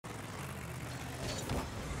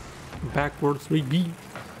Backwards, baby.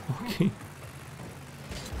 Okay.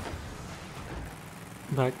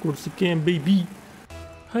 Backwards again, baby.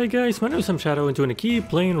 Hi guys, my name is Sam Shadow and I keep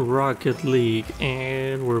playing Rocket League,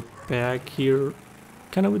 and we're back here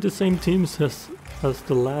kind of with the same teams as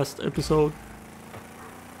the last episode,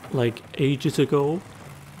 like ages ago,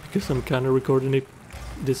 because I'm kind of recording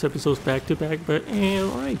this episode's back to back, but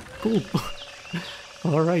alright, cool.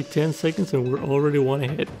 Alright, 10 seconds and we're already one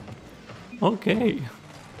ahead. Okay.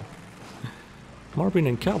 Marvin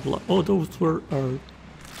and Kabla. Oh, those were our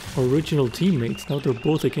original teammates. Now they're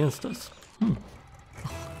both against us.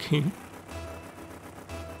 Okay.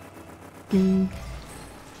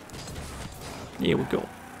 Here we go.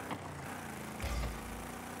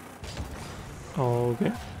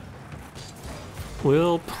 Okay.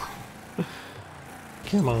 Well,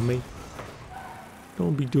 come on, mate.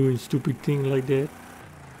 Don't be doing stupid thing like that.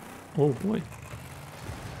 Oh boy.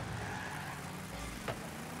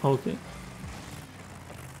 Okay.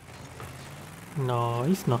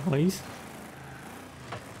 Nice, nice.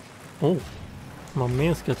 Oh, my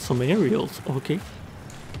man's got some aerials. Okay.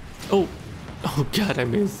 Oh, oh god, I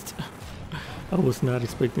missed. I was not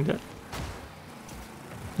expecting that.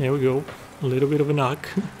 There we go. A little bit of a knock.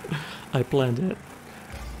 I planned that.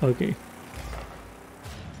 Okay.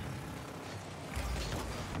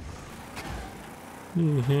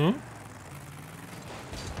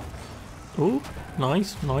 Oh,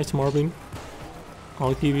 nice, nice, Marvin.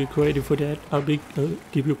 I'll give you credit for that. I'll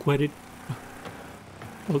give you credit.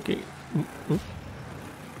 Okay.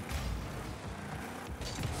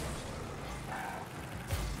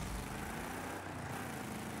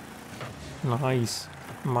 Nice.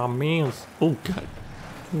 My man's. Oh god.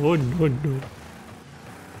 Oh no, no.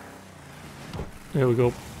 There we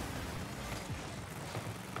go.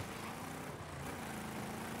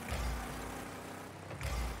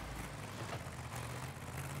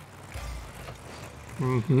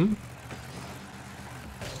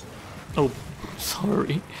 Oh,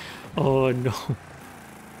 sorry. Oh no.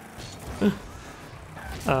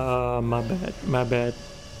 My bad, my bad,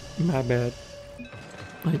 my bad.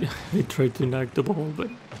 I tried to knock the ball, but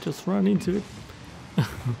just ran into it.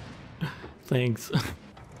 Thanks.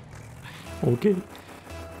 Okay.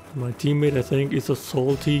 My teammate, I think, is a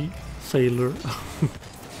salty sailor.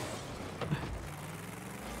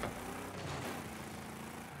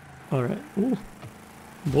 Alright. Ooh.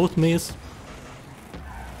 Both miss.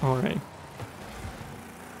 Alright.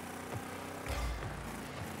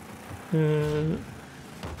 There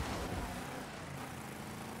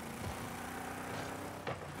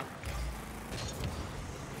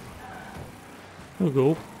we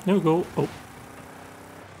go. There we go. Oh.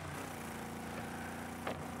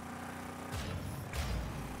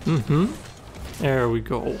 There we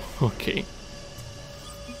go. Okay.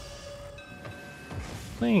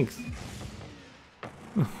 Thanks.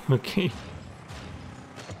 Okay.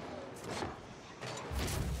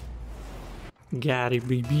 Got it,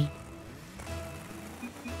 baby.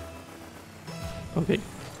 Okay.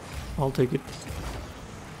 I'll take it.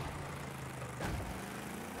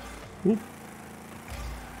 Whoop.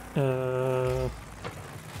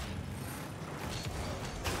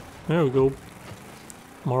 There we go.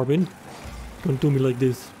 Marvin. Don't do me like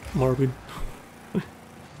this, Marvin.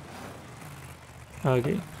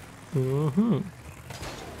 Okay.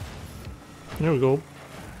 There we go.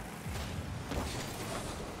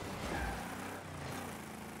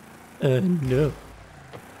 No.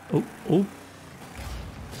 Oh, oh.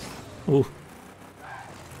 Oh.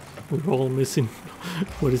 We're all missing.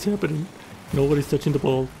 What is happening? Nobody's touching the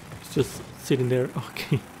ball. It's just sitting there.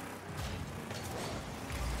 Okay.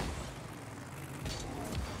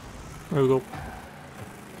 There we go.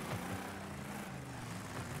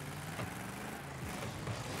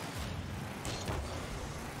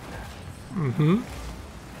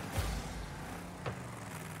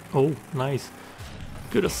 Oh, nice.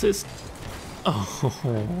 Good assist.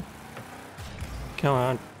 Oh. Come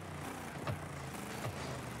on.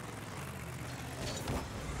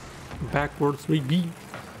 Backwards, baby.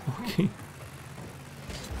 Okay.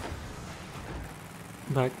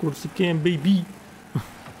 Backwards again, baby.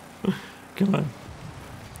 Come on.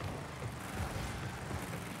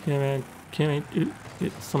 Can I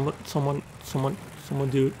someone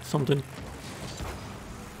do something?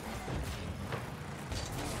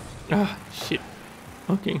 Ah, shit.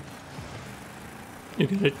 Okay. You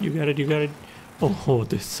got it, you got it, you got it. Oh,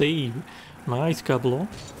 the save. Nice, Cablo.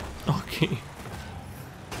 Okay.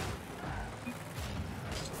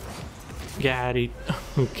 Got it.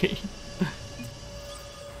 Okay.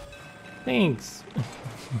 Thanks.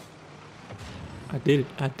 I did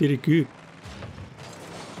it good.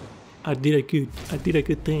 I did a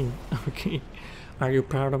good thing. Okay. Are you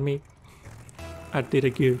proud of me? I did a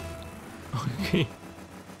good. Okay.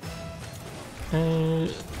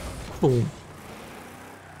 Boom.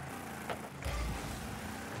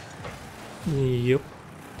 Yep.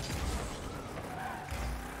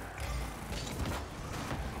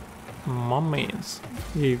 My mans.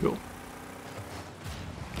 Here you go.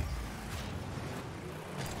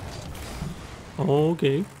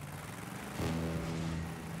 Okay.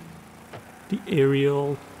 The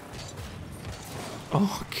aerial.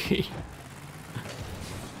 Okay.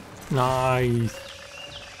 Nice.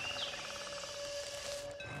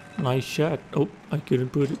 Nice shot. Oh, I couldn't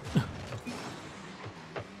put it.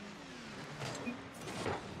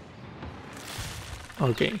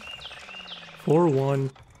 Okay. 4-1.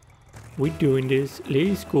 We doing this.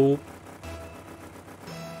 Let's go.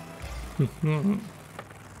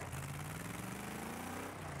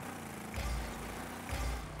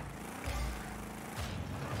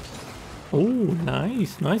 Oh,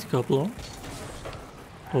 nice. Nice couple.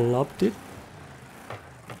 Loved it.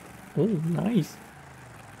 Oh, nice.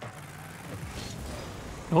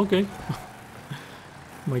 Okay.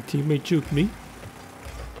 My teammate juked me.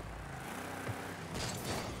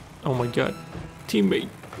 Oh my god. Teammate,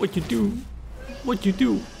 what you do? What you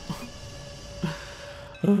do?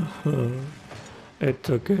 It's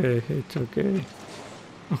okay. It's okay.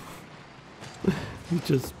 You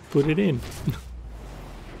just put it in.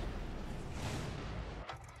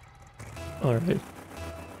 Alright.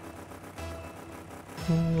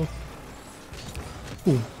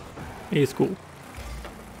 Ooh. It's cool.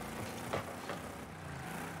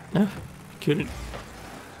 Ah, couldn't.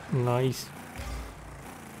 Nice.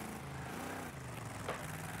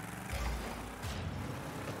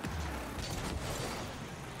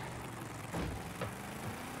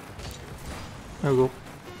 There we go.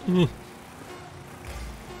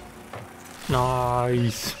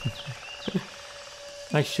 Nice.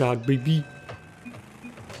 Nice shot, baby.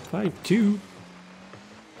 5-2.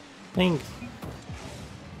 Thanks.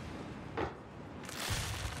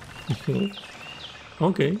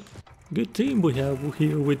 Okay. Good team we have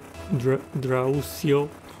here with Drauzio.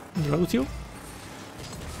 Drauzio?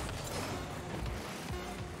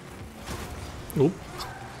 Oop.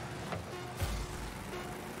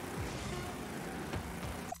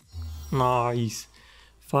 Nice.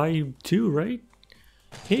 5-2, right?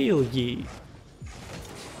 Hell yeah.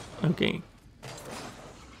 Okay.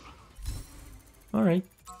 Alright.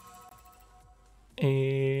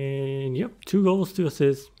 And yep, 2 goals, 2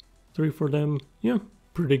 assists, 3 for them. Yeah,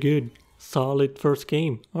 pretty good. Solid first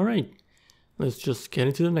game. Alright. Let's just get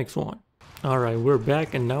into the next one. Alright, we're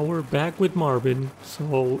back, and now we're back with Marvin.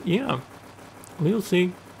 So yeah. We'll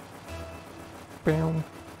see. Bow.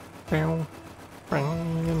 Bow.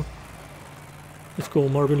 Bow. Let's go,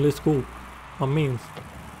 Marvin, let's go. My man.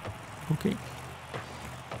 Okay.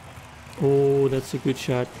 Oh, that's a good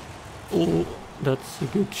shot. Oh, that's a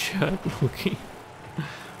good shot. Okay.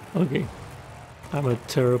 Okay. I'm a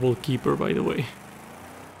terrible keeper, by the way.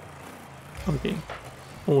 Okay.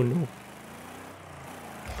 Oh no.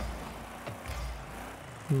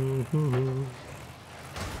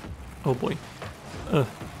 Oh boy. Oh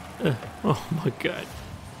my god.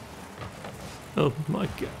 Oh my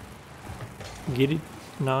god. Get it.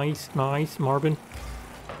 Nice, nice, Marvin.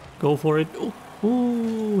 Go for it. Oh,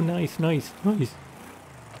 oh, nice, nice, nice.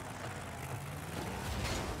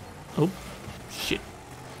 Oh, shit.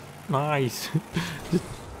 Nice.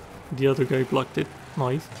 The other guy blocked it.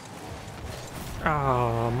 Nice.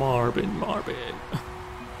 Ah, Marvin, Marvin.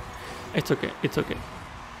 It's okay, it's okay.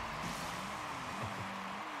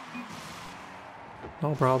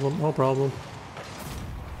 No problem, no problem.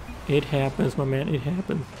 It happens, my man, it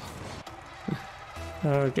happens.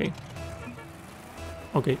 Okay.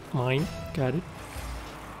 Okay, mine. Got it.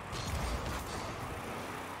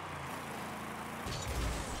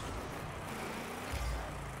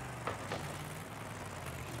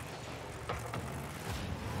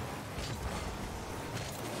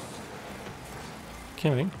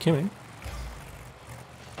 Come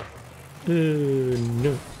in.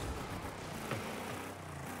 No.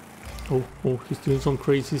 Oh, he's doing some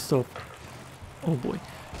crazy stuff. Oh boy.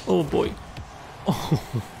 Oh boy. Oh.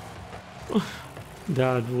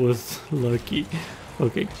 That was lucky.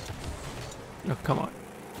 Okay. Oh, come on.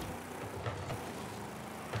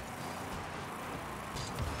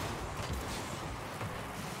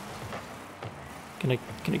 Can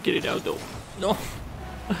I get it out though? No.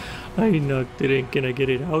 I knocked it in. Can I get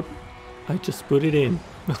it out? I just put it in.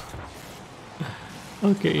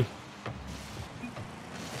 Okay.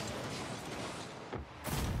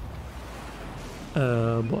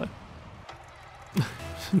 Boy.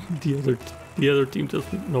 the other team does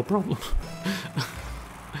no problem.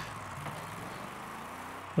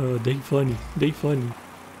 They funny. They funny.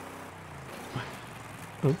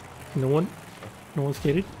 Oh, no one's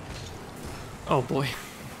get it. Oh boy.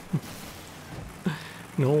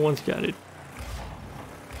 No one's got it.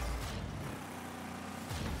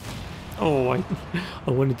 Oh, I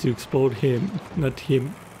wanted to explode him, not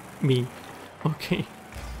him, me. Okay.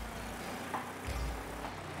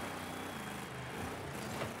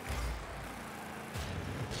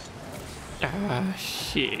 Ah,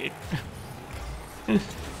 shit.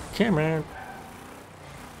 Come on.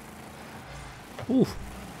 Ooh.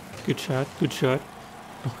 Good shot, good shot.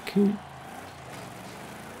 Okay.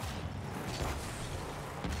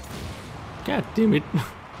 God damn it.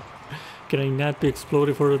 Can I not be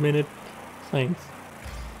exploded for a minute? Thanks.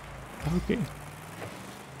 Okay.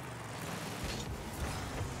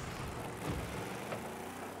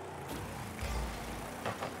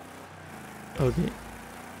 Okay.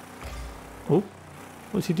 Oh,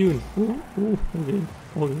 what's he doing? Oh, oh, okay,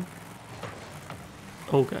 okay.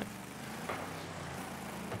 Okay.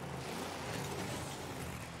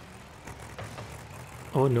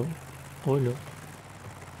 Oh no. Oh no.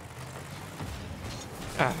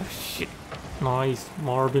 Ah, shit. Nice.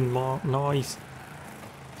 Marvin, nice.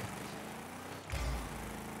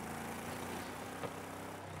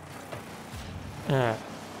 Ah.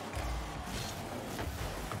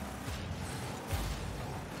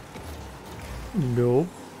 No.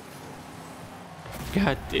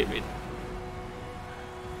 God damn it.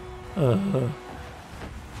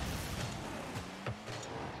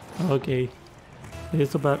 Okay.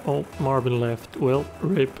 There's about all Marvin left. Well,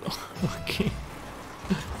 rip. Okay.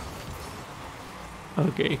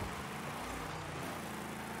 Okay.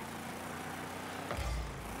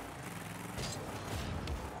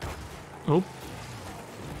 Oh.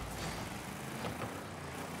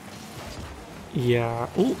 Yeah.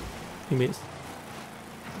 Oh, he missed.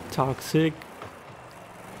 Toxic.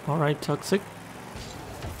 Alright, toxic.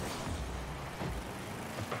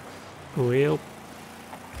 Well.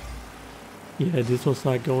 Yeah, this one's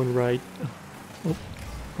not going right. Oh,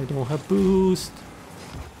 I don't have boost.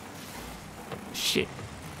 Shit.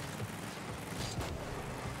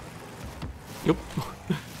 Yep.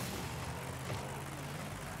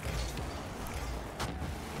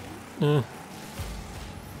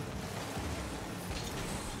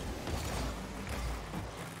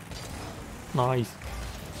 Nice.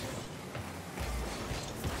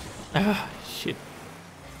 Ah, shit.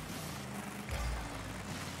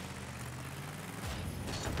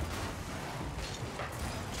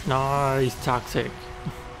 Nice, toxic.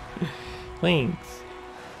 Thanks.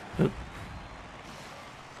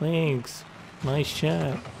 Thanks. Nice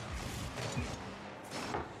shot.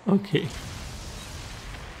 Okay.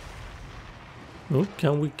 Oh,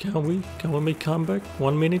 can we make comeback?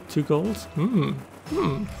 1 minute, 2 goals?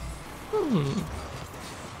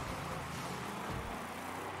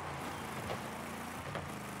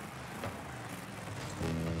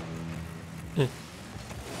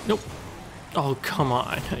 Nope. Oh, come on.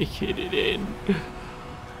 I hit it in.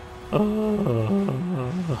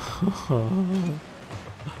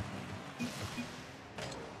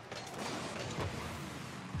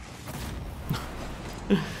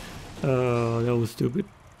 Oh, that was stupid.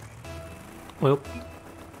 Well,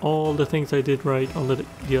 all the things I did right on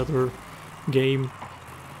the other game.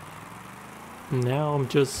 Now I'm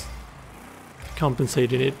just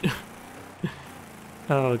compensating it.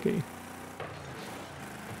 Okay.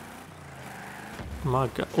 My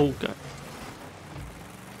god. Oh god.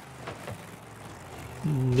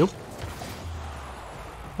 Nope.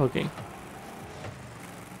 Okay.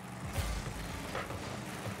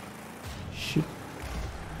 Shit.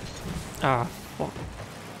 Ah, fuck.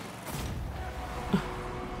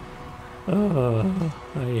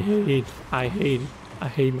 I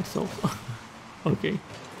hate myself. Okay.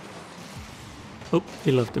 Oh,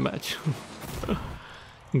 he left the match.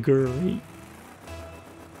 Great.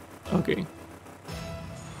 Okay.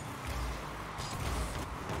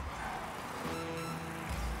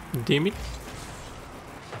 Damn it.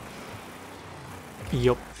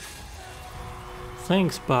 Yup.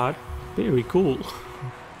 Thanks, bud. Very cool.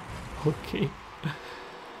 Okay.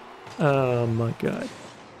 Oh my god.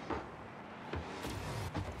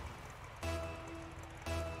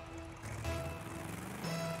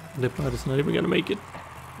 The bot is not even gonna make it.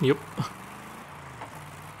 Yep.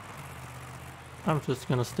 I'm just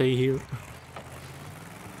gonna stay here.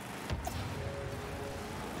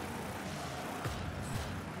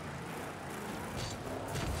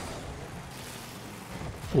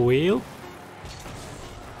 Well,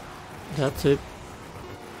 that's it.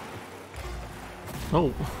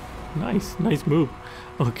 Oh, nice move.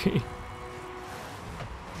 Okay.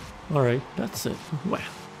 Alright, that's it. Wow,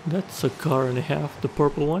 that's a car and a half, the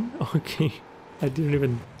purple one. Okay, I didn't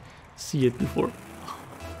even see it before.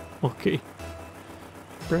 Okay.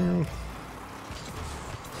 Brown.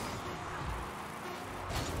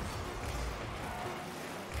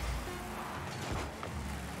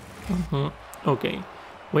 Okay,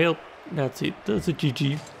 well, that's it. That's a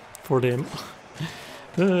GG for them.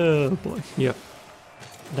 Oh boy, yeah,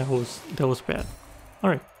 that was bad. All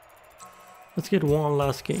right, let's get one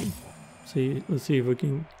last game. Let's see if we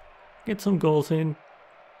can get some goals in.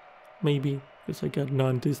 Maybe, because I got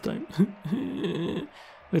none this time.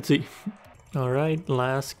 Let's see. All right,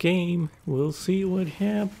 last game. We'll see what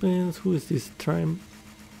happens. Who is this?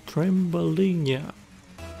 Trembolinia.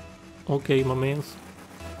 Okay, my mans.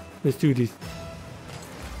 Let's do this.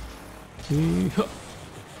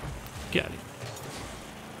 Got it.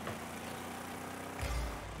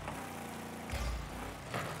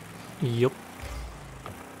 Yup.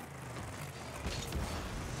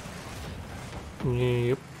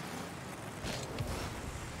 Yep.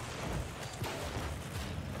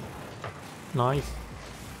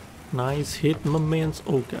 Nice hit, my man's.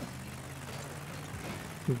 Oh god.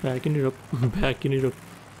 Backing it up. Backing it up.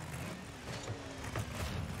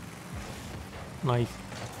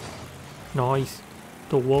 Nice.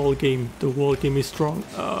 The wall game is strong.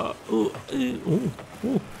 Ah.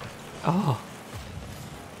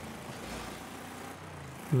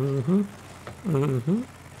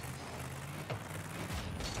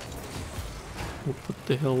 What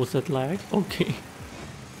the hell was that lag? Okay.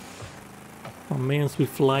 My man's be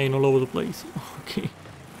flying all over the place. Okay.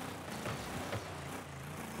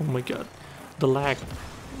 Oh my god. The lag.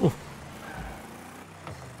 Oh.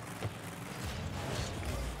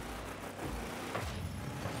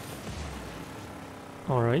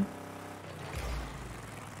 Alright.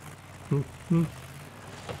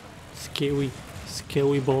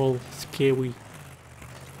 Scary ball. Scary.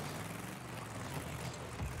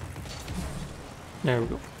 There we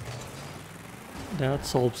go. That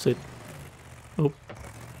solves it. Oh.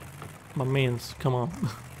 My mans, come on.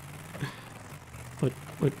 But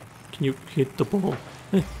can you hit the ball?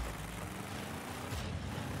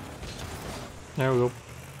 There we go.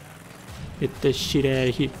 Hit the shit out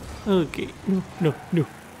of here. Okay, no.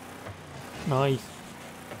 Nice.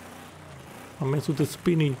 I mess with the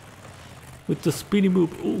spinning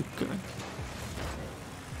move. Oh god.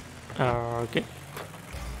 Okay.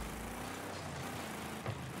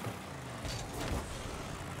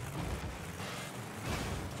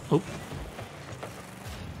 Oh.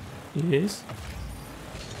 Yes.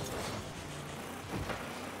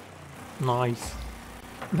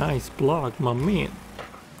 Nice block, my man.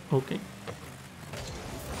 Okay.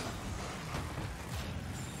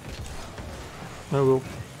 There we go.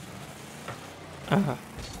 Ah.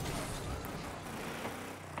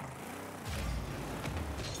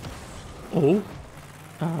 Oh.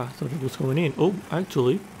 I thought it was going in. Oh,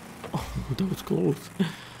 actually. Oh, that was close.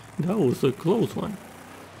 That was a close one.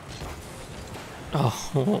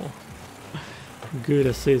 Oh. Good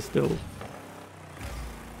assist though.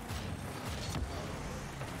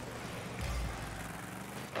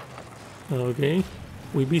 Okay.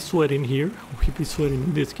 We be sweating here. We be sweating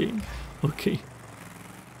in this game. Okay.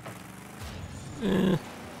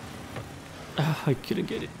 I couldn't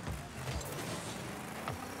get it.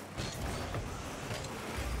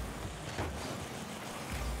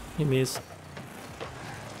 He missed.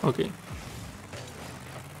 Okay.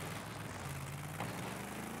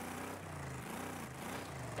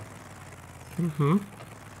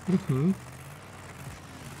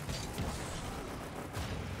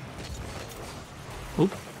 Oh.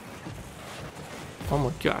 Oh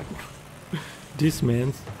my god. This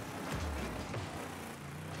man's.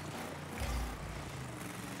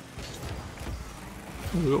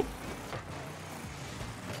 There we go.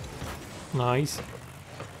 Nice.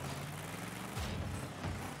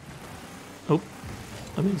 Oh,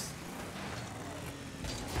 I missed.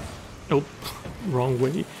 Oh, wrong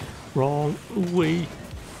way. Wrong way.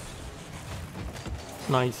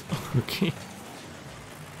 Nice. Okay.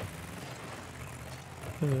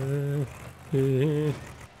 Yep. Here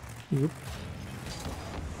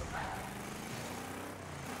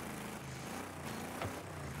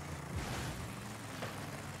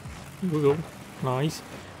we go. Nice.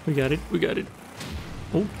 We got it. We got it.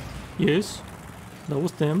 Oh, yes. That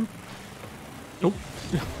was them. Oh,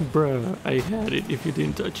 bruh. I had it if you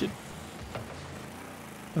didn't touch it.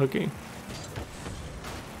 Okay.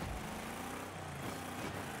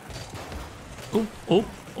 Oh.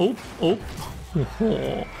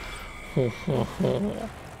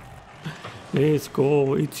 Let's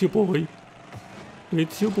go. It's your boy.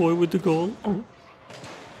 It's your boy with the goal. Oh.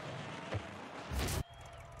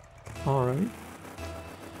 Alright.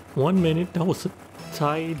 1 minute. That was a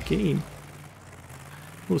tied game.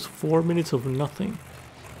 It was 4 minutes of nothing.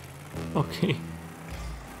 Okay.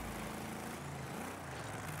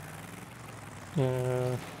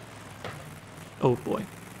 Oh boy.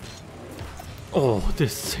 Oh, the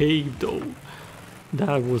save though.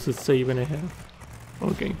 That was a save and a half.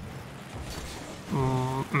 Okay.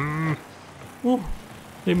 Oh,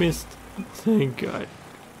 they missed. Thank God.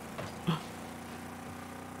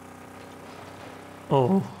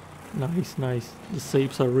 Oh, nice, nice. The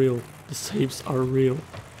saves are real. The saves are real.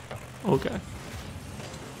 Okay.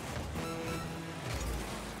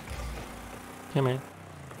 Come on.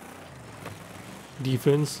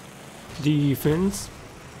 Defense. Defense.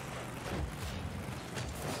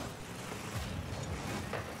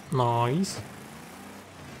 Nice.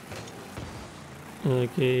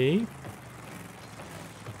 Okay.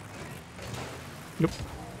 Yep.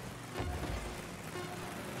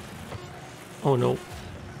 Oh no.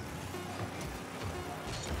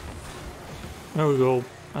 There we go.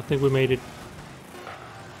 I think we made it.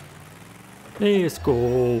 Let's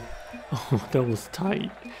go. Oh, that was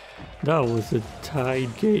tight. That was a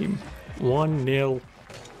tight game. 1-0.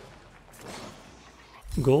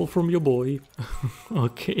 Goal from your boy.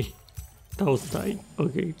 Okay. That was tight.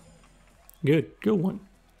 Okay. Good. Good one.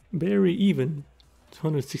 Very even.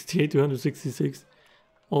 268 to 166.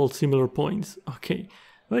 All similar points. Okay.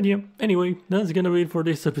 But yeah, anyway, that's gonna be it for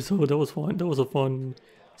this episode. That was fun. That was a fun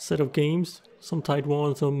set of games. Some tight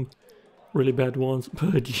ones, some really bad ones.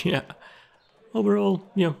 But yeah. Overall,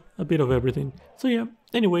 yeah, a bit of everything. So yeah,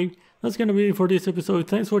 anyway, that's gonna be it for this episode.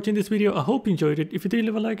 Thanks for watching this video. I hope you enjoyed it. If you did,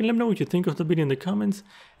 leave a like and let me know what you think of the video in the comments.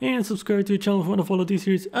 And subscribe to the channel if you want to follow this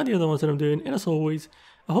series and the other ones that I'm doing. And as always,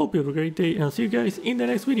 I hope you have a great day and I'll see you guys in the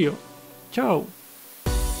next video. Ciao!